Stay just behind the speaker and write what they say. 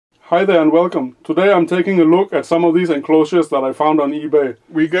Hi there and welcome. Today I'm taking a look at some of these enclosures that I found on eBay.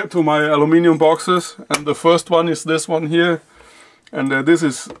 We get to my aluminium boxes, and the first one is this one here. And this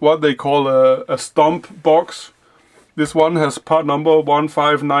is what they call a stump box. This one has part number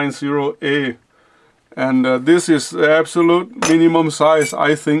 1590A. And this is the absolute minimum size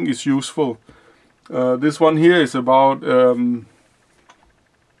I think is useful. This one here is about,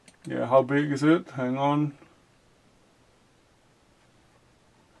 how big is it? Hang on.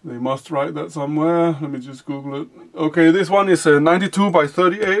 They must write that somewhere. Let me just Google it. Okay, this one is 92 by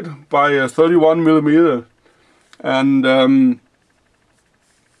 38 by 31 millimeter. And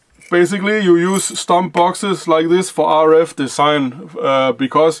basically you use stump boxes like this for RF design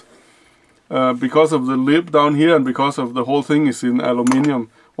because of the lid down here and because of the whole thing is in aluminium.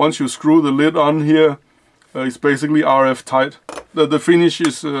 Once you screw the lid on here, it's basically RF tight. The finish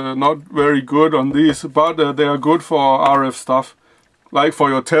is not very good on these, but they are good for RF stuff. Like for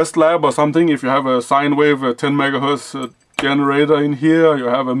your test lab or something, if you have a sine wave, a 10 megahertz generator in here, you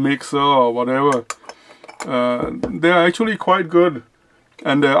have a mixer or whatever, they are actually quite good.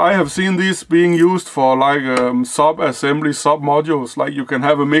 And I have seen these being used for like sub-assembly, sub-modules. Like you can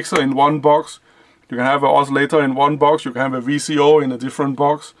have a mixer in one box, you can have an oscillator in one box, you can have a VCO in a different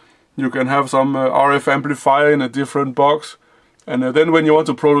box, you can have some RF amplifier in a different box. And then when you want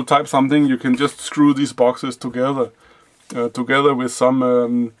to prototype something, you can just screw these boxes together. Together with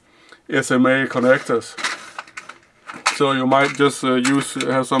some SMA connectors. So you might just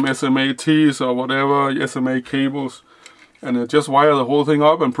have some SMA T's or whatever, SMA cables, and just wire the whole thing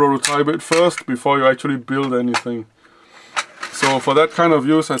up and prototype it first before you actually build anything. So for that kind of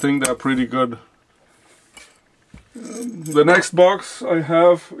use, I think they're pretty good. The next box I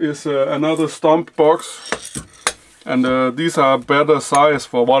have is another stump box, and these are better size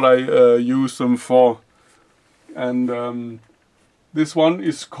for what I use them for. And this one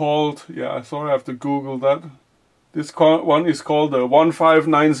is called, sorry, I have to Google that. This one is called the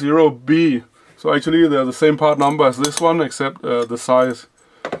 1590B. So actually they're the same part number as this one, except the size.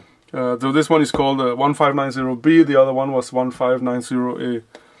 So this one is called 1590B, the other one was 1590A.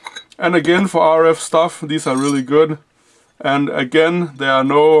 And again, for RF stuff, these are really good. And again, there are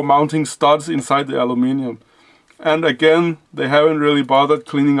no mounting studs inside the aluminium. And again, they haven't really bothered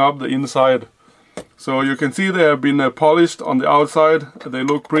cleaning up the inside. So you can see they have been polished on the outside. They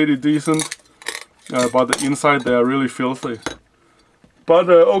look pretty decent, but the inside they are really filthy. But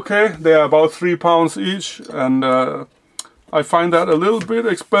okay, they are about 3 pounds each, and I find that a little bit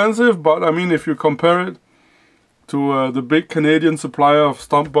expensive, but I mean, if you compare it to the big Canadian supplier of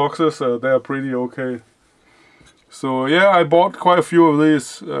stump boxes, they are pretty okay. So yeah, I bought quite a few of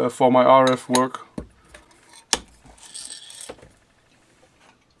these for my RF work.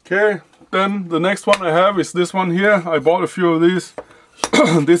 Okay. Then the next one I have is this one here. I bought a few of these.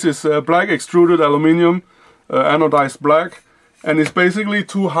 This is black extruded aluminium, anodized black, and it's basically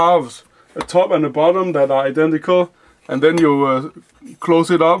two halves, a top and a bottom that are identical, and then you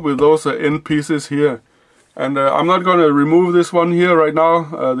close it up with those end pieces here. And I'm not going to remove this one here right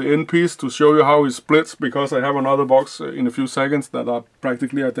now, the end piece, to show you how it splits, because I have another box in a few seconds that are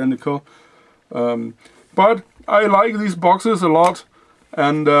practically identical. But I like these boxes a lot,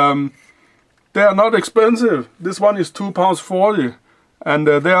 and they are not expensive. This one is £2.40, and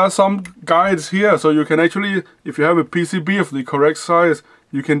there are some guides here, so you can actually, if you have a PCB of the correct size,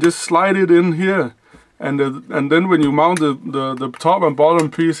 you can just slide it in here, and then when you mount the top and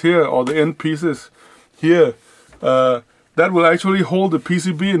bottom piece here, or the end pieces here, that will actually hold the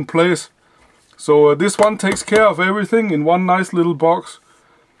PCB in place. So this one takes care of everything in one nice little box.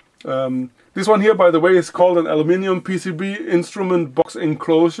 This one here, by the way, is called an aluminium PCB instrument box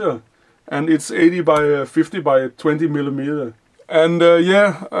enclosure. And it's 80 by 50 by 20 millimeter. And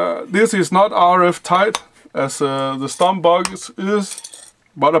this is not RF tight as the stump box is,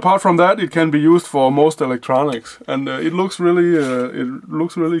 but apart from that, it can be used for most electronics, and it looks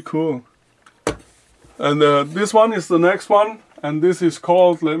really cool. And this one is the next one, and this is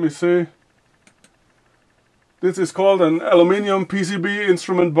called, let me see. This is called an aluminium PCB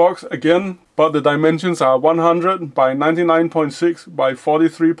instrument box again, but the dimensions are 100 by 99.6 by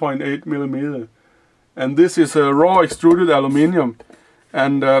 43.8 millimeter. And this is a raw extruded aluminium.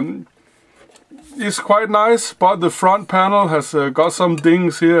 And it's quite nice, but the front panel has got some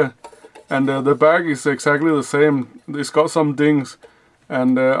dings here. And the back is exactly the same. It's got some dings.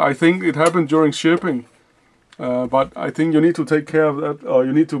 And I think it happened during shipping. But I think you need to take care of that, or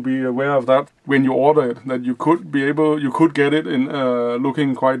you need to be aware of that when you order it, that you could get it in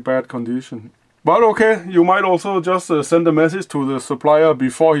looking quite bad condition. But okay, you might also just send a message to the supplier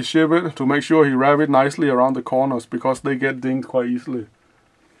before he ship it to make sure he wrap it nicely around the corners, because they get dinged quite easily.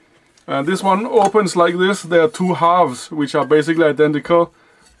 This one opens like this. There are two halves which are basically identical,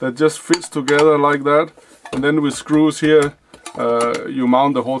 that just fits together like that, and then with screws here you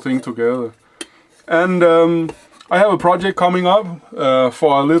mount the whole thing together. And I have a project coming up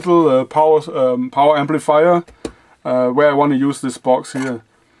for a little power amplifier where I want to use this box here.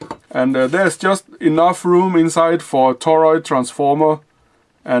 And there's just enough room inside for a toroid transformer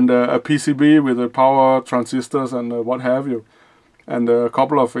and a PCB with the power transistors and what have you, and a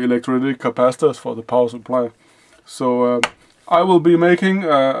couple of electrolytic capacitors for the power supply. So I will be making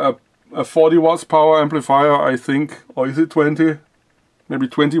a 40 watts power amplifier, I think, or is it 20? Maybe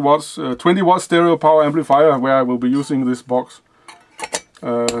 20 watts, 20 watt stereo power amplifier, where I will be using this box.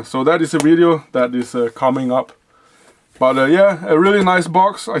 So that is a video that is coming up. But yeah, a really nice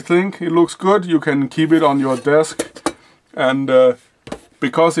box, I think. It looks good. You can keep it on your desk. And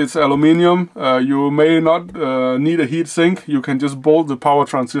because it's aluminium, you may not need a heat sink. You can just bolt the power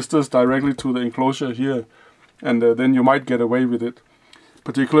transistors directly to the enclosure here. And then you might get away with it.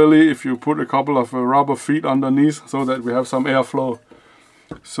 Particularly if you put a couple of rubber feet underneath so that we have some airflow.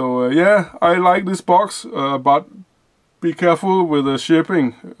 So yeah, I like this box, but be careful with the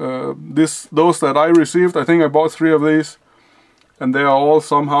shipping. Those that I received, I think I bought 3 of these, and they are all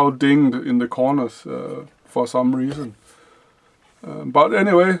somehow dinged in the corners for some reason. But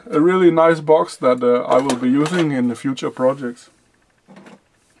anyway, a really nice box that I will be using in the future projects.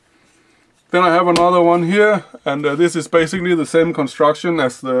 Then I have another one here, and this is basically the same construction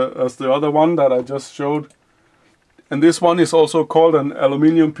as the other one that I just showed. And this one is also called an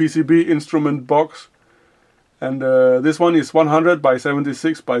aluminium PCB instrument box. And this one is 100 by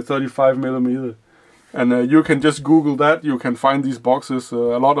 76 by 35 millimeter. And you can just Google that. You can find these boxes, a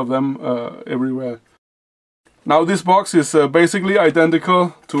lot of them everywhere. Now this box is basically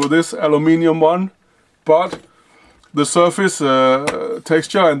identical to this aluminium one, but the surface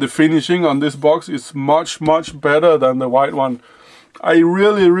texture and the finishing on this box is much better than the white one. I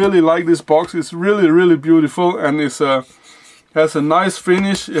really like this box. It's really beautiful, and it's has a nice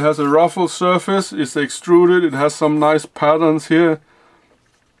finish. It has a ruffled surface. It's extruded. It has some nice patterns here,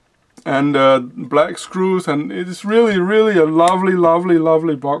 and black screws, and it is really a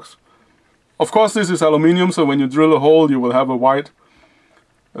lovely box. Of course, this is aluminium, so when you drill a hole, you will have a white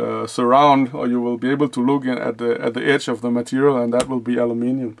surround, or you will be able to look at the edge of the material, and that will be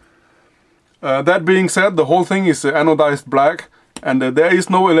aluminium. That being said, the whole thing is anodized black. And there is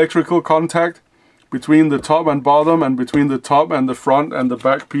no electrical contact between the top and bottom, and between the top and the front and the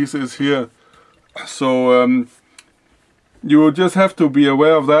back pieces here. So you just have to be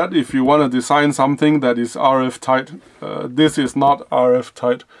aware of that if you want to design something that is RF tight. This is not RF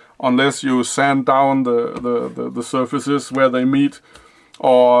tight unless you sand down the surfaces where they meet,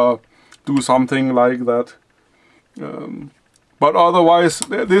 or do something like that. But otherwise,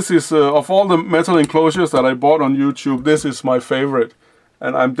 this is, of all the metal enclosures that I bought on YouTube, this is my favorite.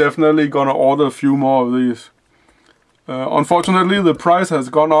 And I'm definitely gonna order a few more of these. Unfortunately, the price has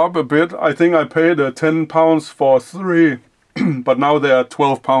gone up a bit. I think I paid £10 for 3, but now they are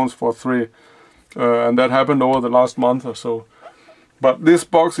 £12 for 3. And that happened over the last month or so. But this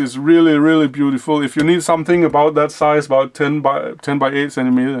box is really beautiful. If you need something about that size, about 10 by 8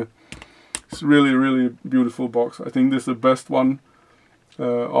 centimeter. It's really beautiful box. I think this is the best one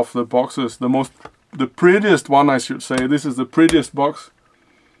of the boxes. The prettiest one, I should say. This is the prettiest box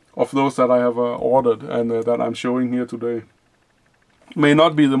of those that I have ordered and that I'm showing here today. May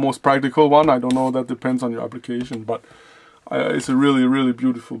not be the most practical one. I don't know. That depends on your application. But it's a really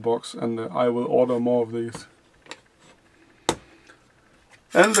beautiful box, and I will order more of these.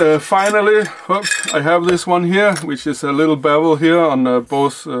 And finally, oops, I have this one here, which is a little bevel here on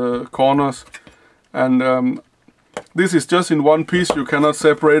both corners. And this is just in one piece. You cannot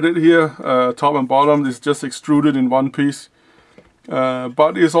separate it here, top and bottom. This is just extruded in one piece.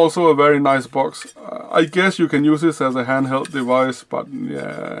 But it's also a very nice box. I guess you can use this as a handheld device, but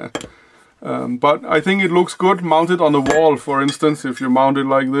yeah. But I think it looks good mounted on the wall, for instance. If you mount it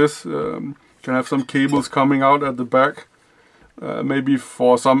like this, you can have some cables coming out at the back. Maybe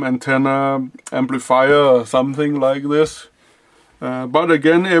for some antenna amplifier or something like this. But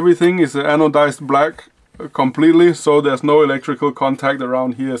again, everything is anodized black completely, so there's no electrical contact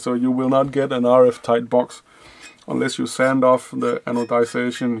around here, so you will not get an RF tight box unless you sand off the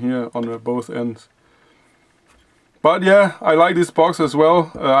anodization here on both ends. But yeah, I like this box as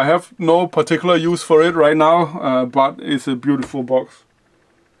well. I have no particular use for it right now, but it's a beautiful box.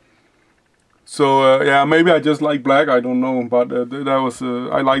 So yeah, maybe I just like black, I don't know, but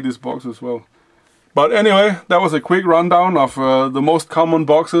I like this box as well. But anyway, that was a quick rundown of the most common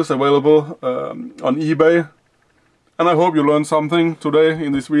boxes available on eBay. And I hope you learned something today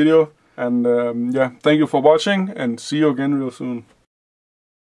in this video. And yeah, thank you for watching, and see you again real soon.